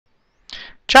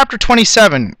Chapter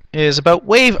 27 is about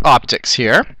wave optics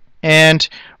here, and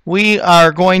we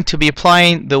are going to be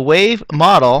applying the wave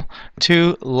model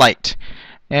to light.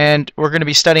 And we're going to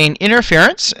be studying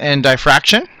interference and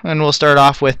diffraction, and we'll start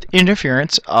off with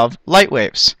interference of light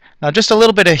waves. Now, just a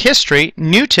little bit of history.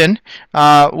 Newton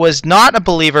was not a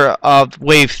believer of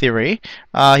wave theory.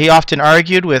 He often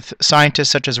argued with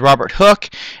scientists such as Robert Hooke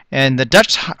and the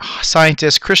Dutch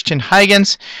scientist Christian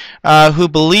Huygens, who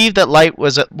believed that light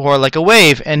was more like a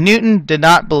wave. And Newton did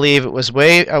not believe it was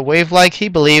a wave-like. He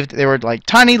believed they were like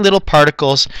tiny little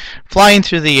particles flying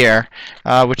through the air,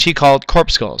 which he called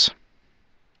corpuscles.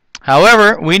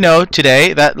 However, we know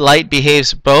today that light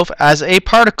behaves both as a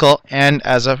particle and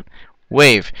as a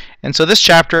wave. And so this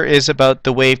chapter is about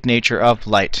the wave nature of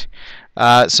light.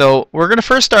 So we're going to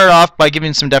first start off by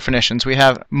giving some definitions. We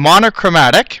have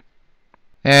monochromatic.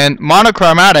 And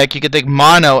monochromatic, you could think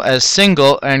mono as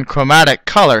single and chromatic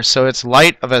color. So it's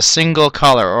light of a single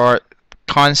color or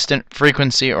constant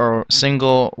frequency or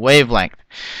single wavelength.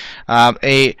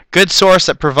 A good source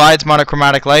that provides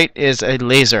monochromatic light is a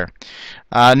laser.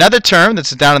 Another term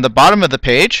that's down at the bottom of the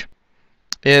page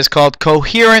is called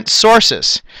coherent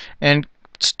sources. And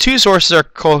two sources are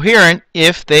coherent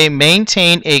if they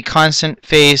maintain a constant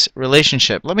phase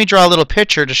relationship. Let me draw a little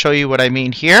picture to show you what I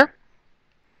mean here.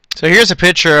 So here's a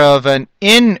picture of an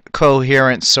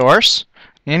incoherent source,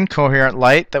 incoherent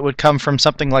light that would come from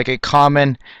something like a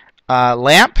common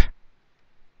lamp.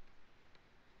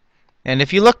 And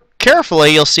if you look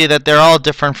carefully, you'll see that they're all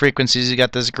different frequencies. You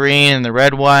got this green and the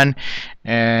red one,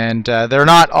 and they're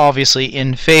not obviously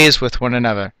in phase with one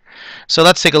another. So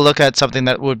let's take a look at something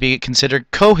that would be considered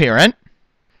coherent.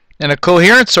 And a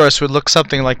coherent source would look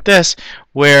something like this,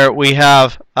 where we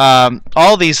have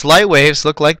all these light waves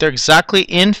look like they're exactly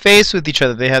in phase with each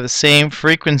other. They have the same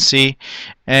frequency,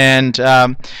 and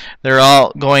they're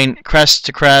all going crest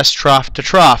to crest, trough to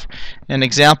trough. An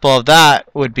example of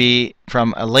that would be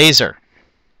from a laser.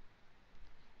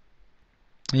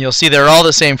 You'll see they're all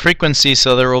the same frequency,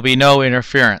 so there will be no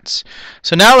interference.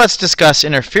 So now let's discuss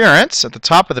interference at the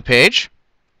top of the page.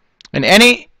 In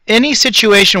any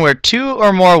situation where two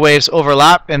or more waves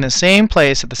overlap in the same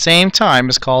place at the same time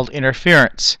is called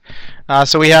interference.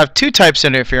 So we have two types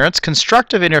of interference: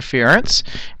 constructive interference,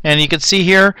 and you can see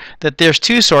here that there's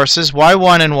two sources,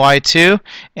 Y1 and Y2,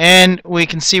 and we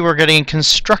can see we're getting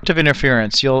constructive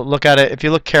interference. You'll look at it, if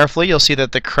you look carefully, you'll see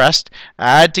that the crests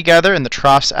add together and the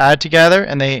troughs add together,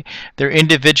 and their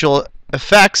individual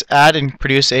effects add and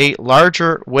produce a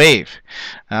larger wave.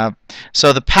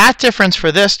 So the path difference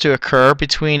for this to occur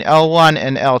between L1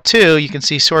 and L2, you can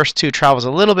see source 2 travels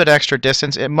a little bit extra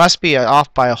distance. It must be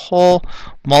off by a whole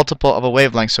multiple of a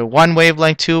wavelength. So one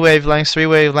wavelength, two wavelengths, three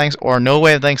wavelengths, or no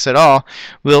wavelengths at all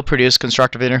will produce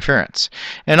constructive interference.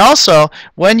 And also,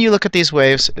 when you look at these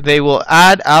waves, they will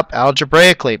add up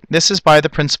algebraically. This is by the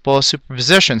principle of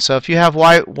superposition. So if you have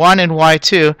Y1 and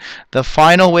Y2, the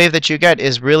final wave that you get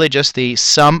is really just the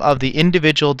sum of the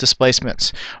individual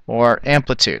displacements or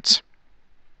amplitudes.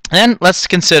 Then let's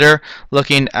consider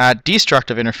looking at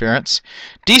destructive interference.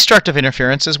 Destructive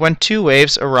interference is when two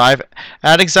waves arrive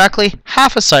at exactly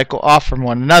half a cycle off from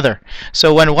one another.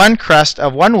 So when one crest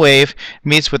of one wave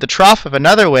meets with the trough of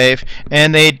another wave,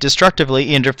 and they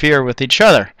destructively interfere with each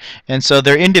other. And so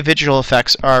their individual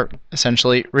effects are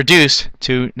essentially reduced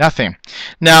to nothing.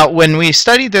 Now, when we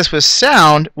studied this with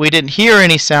sound, we didn't hear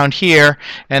any sound here,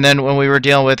 and then when we were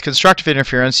dealing with constructive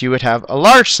interference, you would have a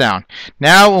large sound.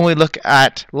 Now, when we look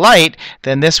at light,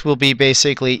 then this will be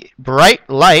basically bright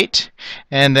light,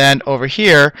 and then over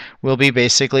here will be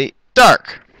basically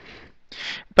dark.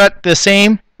 But the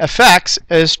same effects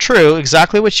is true,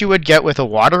 exactly what you would get with a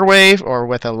water wave or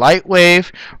with a light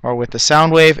wave or with a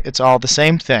sound wave. It's all the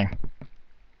same thing.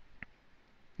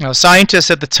 Now,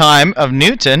 scientists at the time of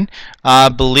Newton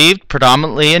believed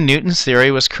predominantly in Newton's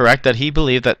theory was correct, that he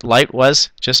believed that light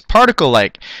was just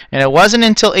particle-like. And it wasn't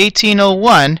until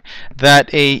 1801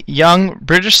 that a young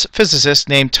British physicist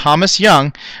named Thomas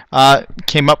Young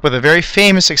came up with a very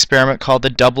famous experiment called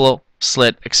the double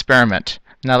slit experiment.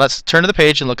 Now let's turn to the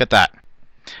page and look at that.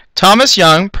 Thomas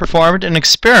Young performed an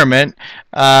experiment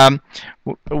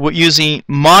using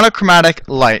monochromatic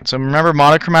light. So remember,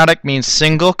 monochromatic means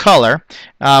single color,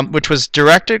 which was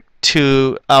directed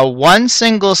to one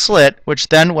single slit, which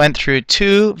then went through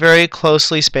two very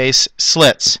closely spaced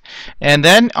slits. And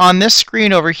then on this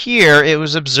screen over here, it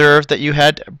was observed that you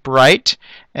had bright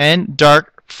and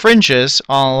dark fringes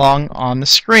all along on the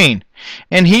screen.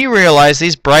 And he realized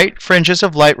these bright fringes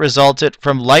of light resulted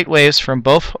from light waves from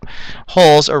both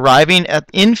holes arriving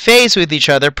in phase with each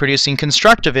other, producing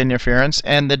constructive interference,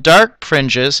 and the dark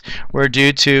fringes were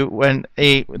due to when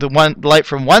the light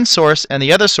from one source and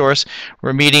the other source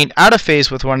were meeting out of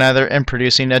phase with one another and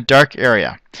producing a dark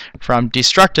area from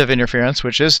destructive interference,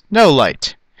 which is no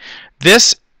light.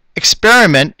 This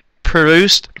experiment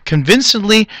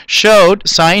convincingly showed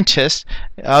scientists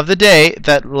of the day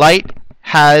that light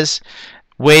has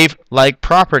wave-like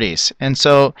properties. And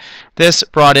so this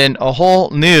brought in a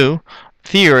whole new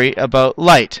theory about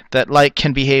light, that light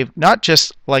can behave not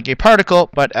just like a particle,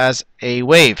 but as a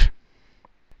wave.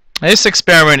 This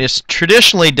experiment is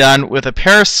traditionally done with a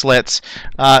pair of slits,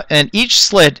 and each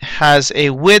slit has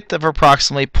a width of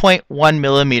approximately 0.1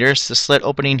 millimeters, the slit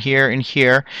opening here and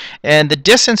here, and the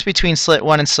distance between slit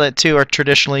 1 and slit 2 are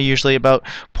traditionally usually about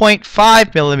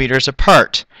 0.5 millimeters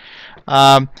apart.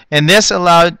 And this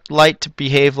allowed light to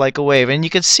behave like a wave. And you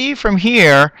can see from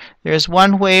here, there's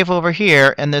one wave over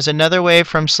here, and there's another wave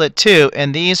from slit 2,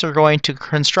 and these are going to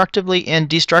constructively and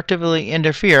destructively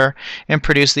interfere and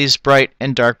produce these bright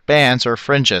and dark bands or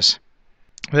fringes.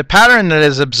 The pattern that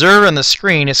is observed on the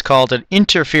screen is called an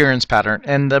interference pattern,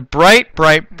 and the bright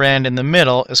band in the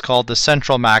middle is called the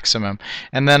central maximum.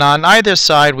 And then on either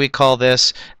side we call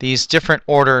these different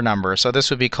order numbers. So this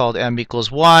would be called m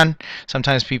equals 1.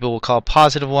 Sometimes people will call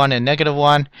positive 1 and negative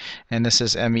 1. And this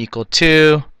is m equals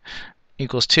 2,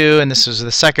 and this is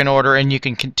the second order, and you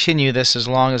can continue this as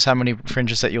long as how many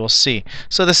fringes that you will see.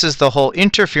 So this is the whole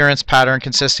interference pattern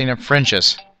consisting of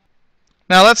fringes.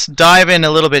 Now let's dive in a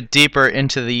little bit deeper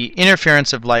into the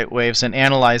interference of light waves and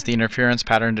analyze the interference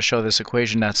pattern to show this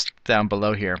equation that's down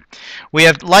below here. We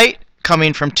have light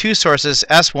coming from two sources,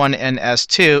 S1 and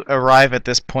S2, arrive at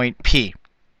this point P.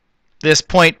 This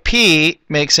point P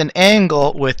makes an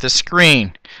angle with the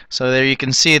screen. So there you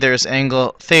can see there's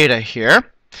angle theta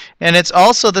here. And it's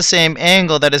also the same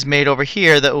angle that is made over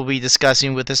here that we'll be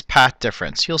discussing with this path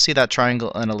difference. You'll see that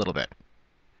triangle in a little bit.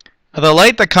 The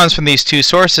light that comes from these two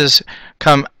sources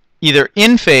come either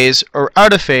in phase or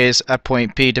out of phase at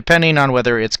point P, depending on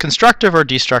whether it's constructive or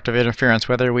destructive interference,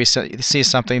 whether we see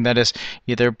something that is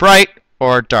either bright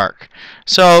or dark.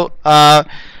 So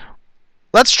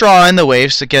let's draw in the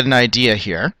waves to get an idea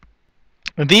here.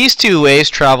 These two waves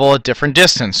travel a different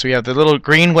distance. We have the little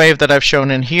green wave that I've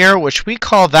shown in here, which we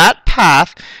call that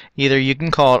path. Either you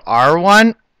can call it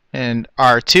R1 and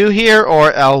R2 here,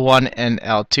 or L1 and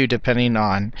L2, depending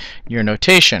on your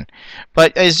notation.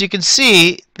 But as you can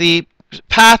see, the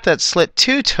path that slit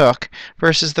 2 took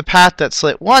versus the path that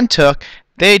slit 1 took,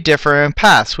 they differ in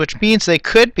paths, which means they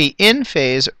could be in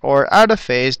phase or out of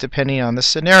phase depending on the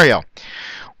scenario.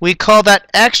 We call that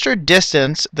extra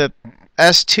distance that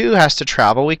S2 has to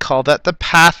travel, we call that the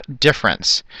path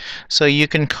difference. So you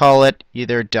can call it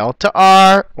either delta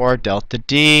R or delta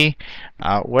D,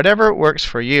 whatever works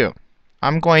for you.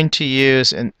 I'm going to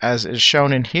use, as is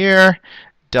shown in here,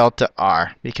 delta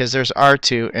R, because there's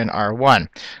R2 and R1.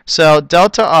 So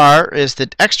delta R is the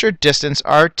extra distance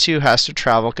R2 has to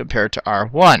travel compared to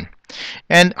R1.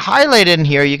 And highlighted in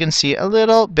here, you can see a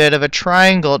little bit of a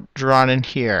triangle drawn in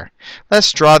here.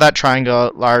 Let's draw that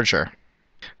triangle larger.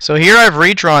 So here I've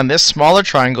redrawn this smaller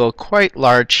triangle quite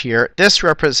large here. This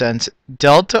represents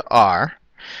delta R,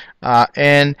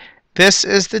 and this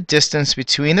is the distance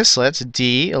between the slits,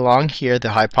 D, along here,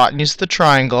 the hypotenuse of the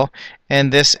triangle,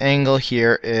 and this angle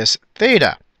here is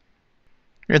theta.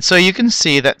 And so you can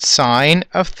see that sine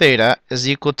of theta is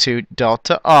equal to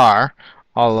delta R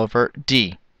all over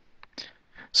D.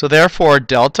 So therefore,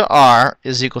 delta R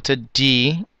is equal to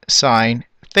D sine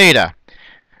theta,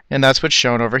 and that's what's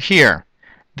shown over here.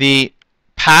 The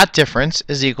path difference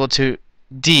is equal to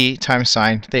D times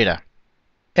sine theta.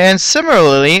 And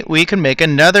similarly, we can make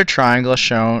another triangle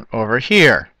shown over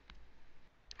here.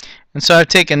 And so I've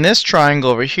taken this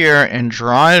triangle over here and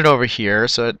drawn it over here,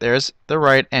 so there's the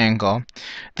right angle.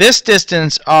 This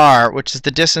distance R, which is the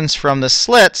distance from the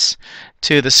slits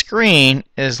to the screen,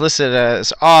 is listed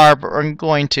as R, but I'm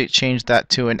going to change that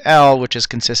to an L, which is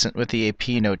consistent with the AP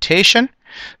notation.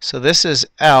 So this is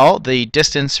L, the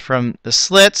distance from the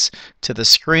slits to the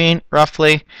screen,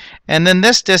 roughly. And then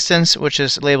this distance, which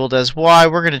is labeled as Y,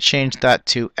 we're going to change that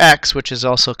to X, which is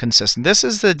also consistent. This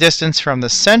is the distance from the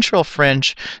central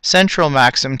fringe, central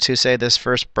maximum, to, say, this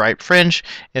first bright fringe,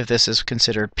 if this is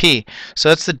considered P. So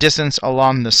it's the distance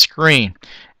along the screen,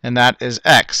 and that is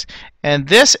X. And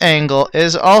this angle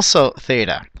is also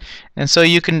theta. And so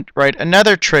you can write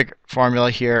another trig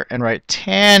formula here and write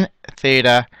tan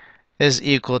theta is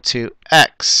equal to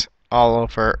X all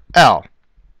over L.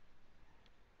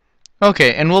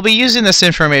 Okay, and we'll be using this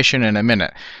information in a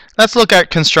minute. Let's look at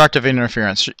constructive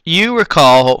interference. You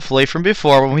recall, hopefully, from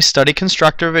before when we studied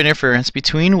constructive interference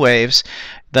between waves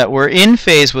that were in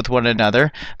phase with one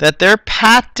another, that their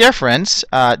path difference,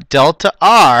 delta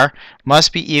r,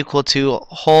 must be equal to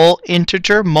whole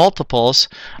integer multiples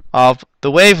of the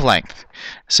wavelength.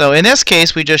 So in this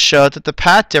case, we just showed that the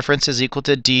path difference is equal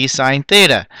to d sine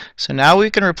theta. So now we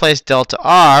can replace delta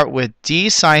r with d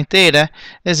sine theta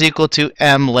is equal to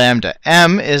m lambda.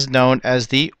 M is known as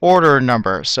the order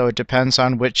number, so it depends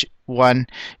on which one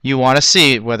you want to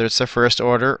see, whether it's the first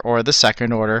order or the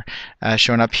second order,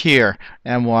 shown up here,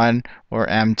 m1 or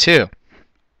m2.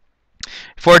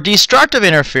 For destructive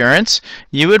interference,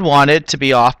 you would want it to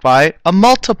be off by a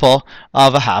multiple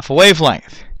of a half a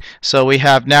wavelength. So we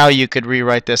have now, you could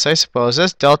rewrite this, I suppose,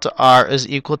 as delta r is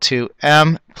equal to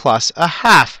m plus a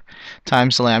half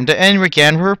times lambda. And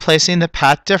again, we're replacing the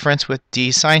path difference with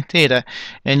d sine theta,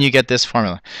 and you get this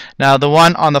formula. Now, the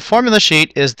one on the formula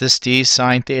sheet is this d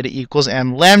sine theta equals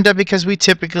m lambda, because we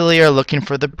typically are looking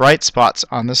for the bright spots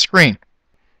on the screen.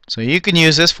 So you can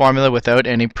use this formula without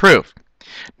any proof.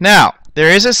 Now, there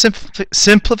is a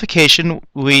simplification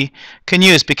we can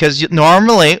use, because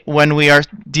normally when we are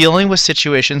dealing with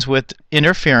situations with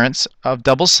interference of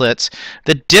double slits,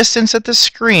 the distance at the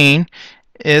screen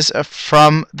is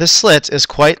from the slits is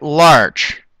quite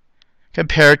large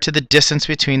compared to the distance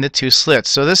between the two slits.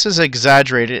 So this is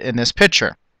exaggerated in this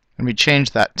picture, and we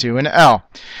change that to an L.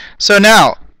 So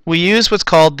now we use what's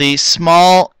called the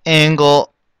small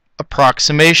angle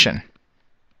approximation.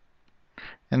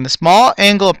 And the small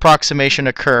angle approximation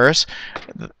occurs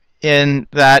in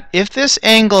that if this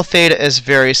angle theta is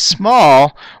very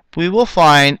small, we will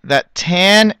find that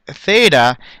tan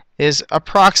theta is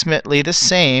approximately the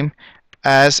same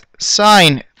as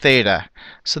sine theta.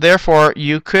 So therefore,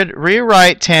 you could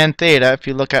rewrite tan theta, if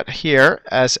you look at here,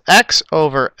 as x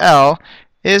over L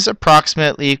is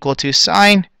approximately equal to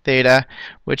sine theta,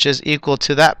 which is equal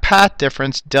to that path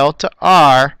difference, delta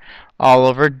r, all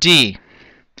over d,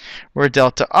 where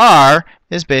delta r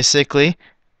is basically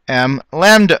m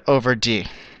lambda over d.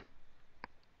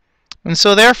 And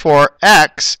so therefore,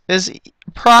 x is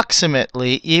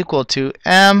approximately equal to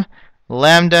m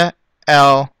lambda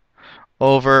L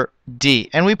over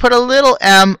d. And we put a little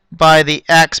m by the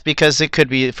x because it could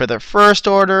be for the first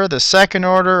order, the second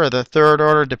order, or the third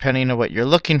order, depending on what you're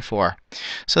looking for.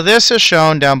 So this is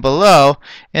shown down below,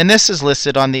 and this is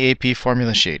listed on the AP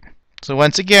formula sheet. So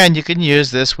once again, you can use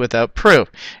this without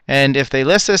proof. And if they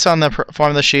list this on the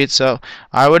formula sheet, so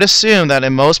I would assume that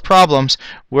in most problems,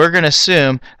 we're going to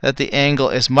assume that the angle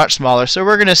is much smaller. So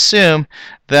we're going to assume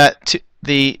that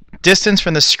the distance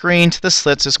from the screen to the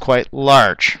slits is quite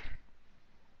large.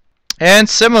 And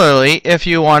similarly, if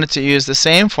you wanted to use the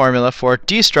same formula for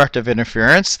destructive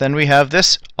interference, then we have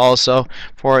this also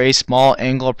for a small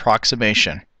angle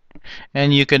approximation.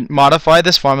 And you can modify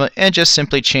this formula and just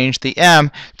simply change the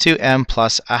m to m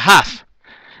plus a half,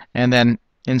 and then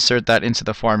insert that into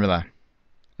the formula.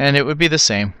 And it would be the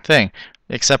same thing,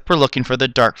 except we're looking for the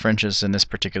dark fringes in this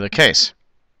particular case.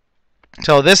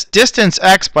 So this distance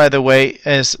x, by the way,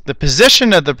 is the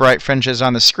position of the bright fringes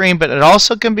on the screen, but it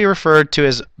also can be referred to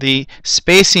as the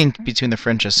spacing between the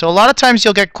fringes. So a lot of times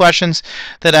you'll get questions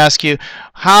that ask you,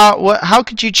 how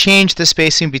could you change the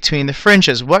spacing between the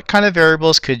fringes? What kind of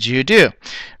variables could you do?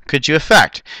 Could you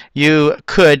affect? You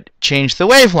could change the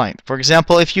wavelength. For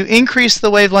example, if you increase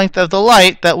the wavelength of the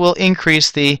light, that will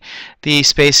increase the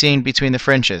spacing between the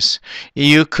fringes.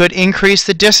 You could increase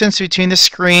the distance between the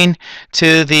screen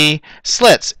to the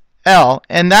slits, L,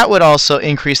 and that would also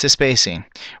increase the spacing.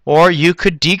 Or you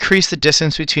could decrease the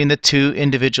distance between the two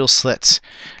individual slits,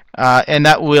 and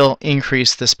that will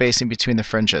increase the spacing between the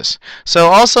fringes. So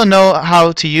also know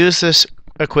how to use this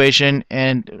equation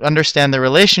and understand the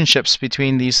relationships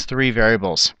between these three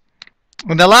variables.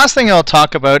 And the last thing I'll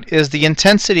talk about is the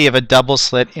intensity of a double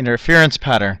slit interference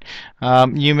pattern.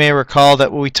 You may recall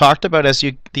that what we talked about as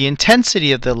the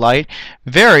intensity of the light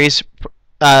varies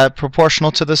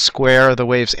proportional to the square of the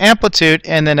wave's amplitude,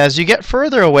 and then as you get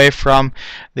further away from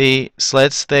the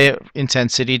slits, the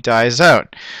intensity dies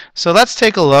out. So let's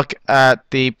take a look at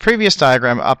the previous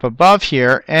diagram up above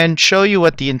here and show you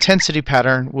what the intensity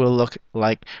pattern will look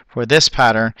like for this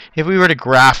pattern if we were to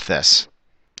graph this.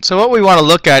 So what we want to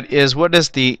look at is, what does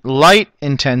the light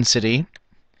intensity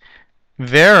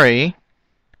vary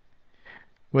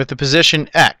with the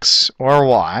position x or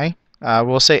y?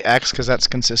 We'll say x because that's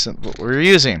consistent with what we're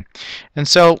using. And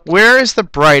so where is the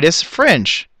brightest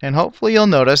fringe? And hopefully you'll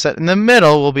notice that in the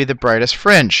middle will be the brightest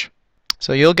fringe.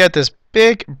 So you'll get this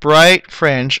big bright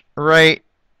fringe right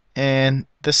in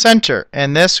the center.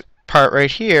 And this part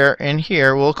right here and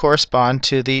here will correspond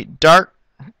to the dark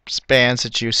bands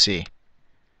that you see.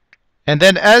 And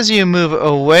then as you move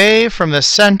away from the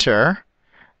center,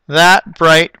 that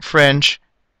bright fringe,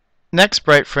 next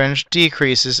bright fringe,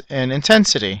 decreases in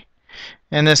intensity.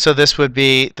 And then, so this would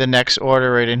be the next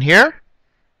order right in here.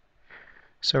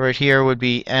 So right here would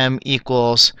be m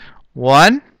equals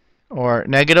 1 or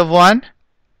 -1.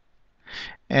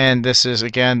 And this is,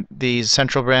 again, the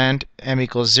central band, m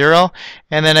equals 0.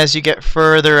 And then as you get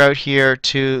further out here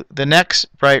to the next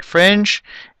bright fringe,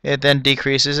 it then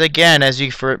decreases again as you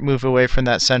move away from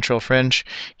that central fringe.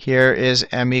 Here is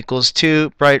m equals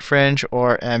 2 bright fringe,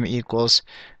 or m equals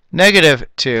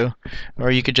 -2,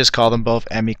 or you could just call them both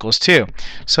m equals 2.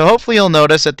 So hopefully you'll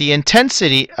notice that the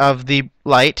intensity of the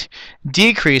light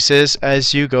decreases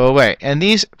as you go away. And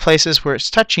these places where it's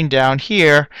touching down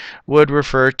here would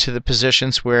refer to the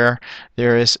positions where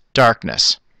there is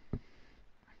darkness.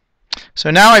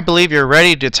 So now I believe you're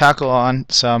ready to tackle on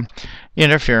some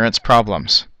interference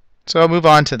problems. So I'll move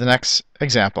on to the next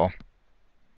example.